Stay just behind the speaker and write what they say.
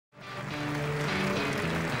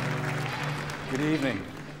Good evening.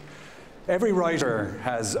 Every writer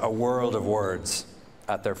has a world of words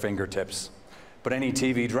at their fingertips, but any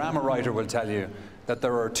TV drama writer will tell you that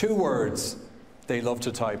there are 2 words they love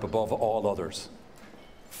to type above all others: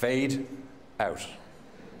 fade out.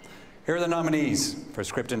 Here are the nominees for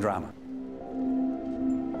script and drama.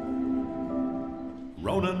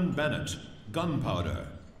 Ronan Bennett, Gunpowder.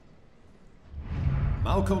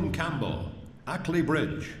 Malcolm Campbell, Ackley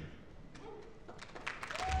Bridge.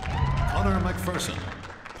 Conor McPherson,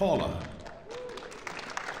 Paula.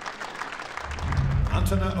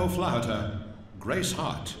 Antonia O'Flaherty, Grace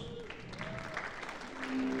Hart.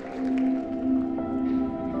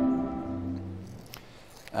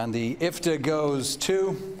 And the IFTA goes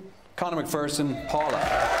to Conor McPherson,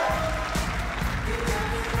 Paula.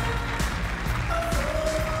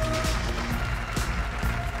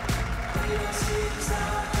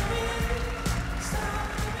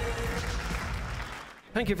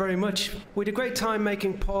 Thank you very much. We had a great time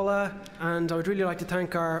making Paula, and I would really like to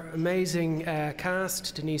thank our amazing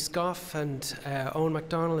cast, Denise Goff and Owen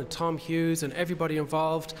MacDonald and Tom Hughes and everybody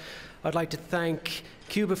involved. I'd like to thank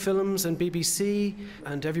Cuba Films and BBC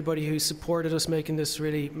and everybody who supported us making this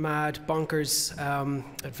really mad, bonkers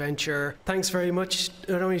adventure. Thanks very much.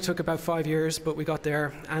 It only took about 5 years, but we got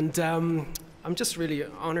there. And I'm just really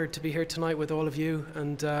honoured to be here tonight with all of you,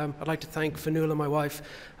 and I'd like to thank Fanula, my wife,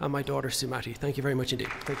 and my daughter Sumati. Thank you very much indeed.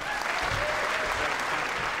 Thank you.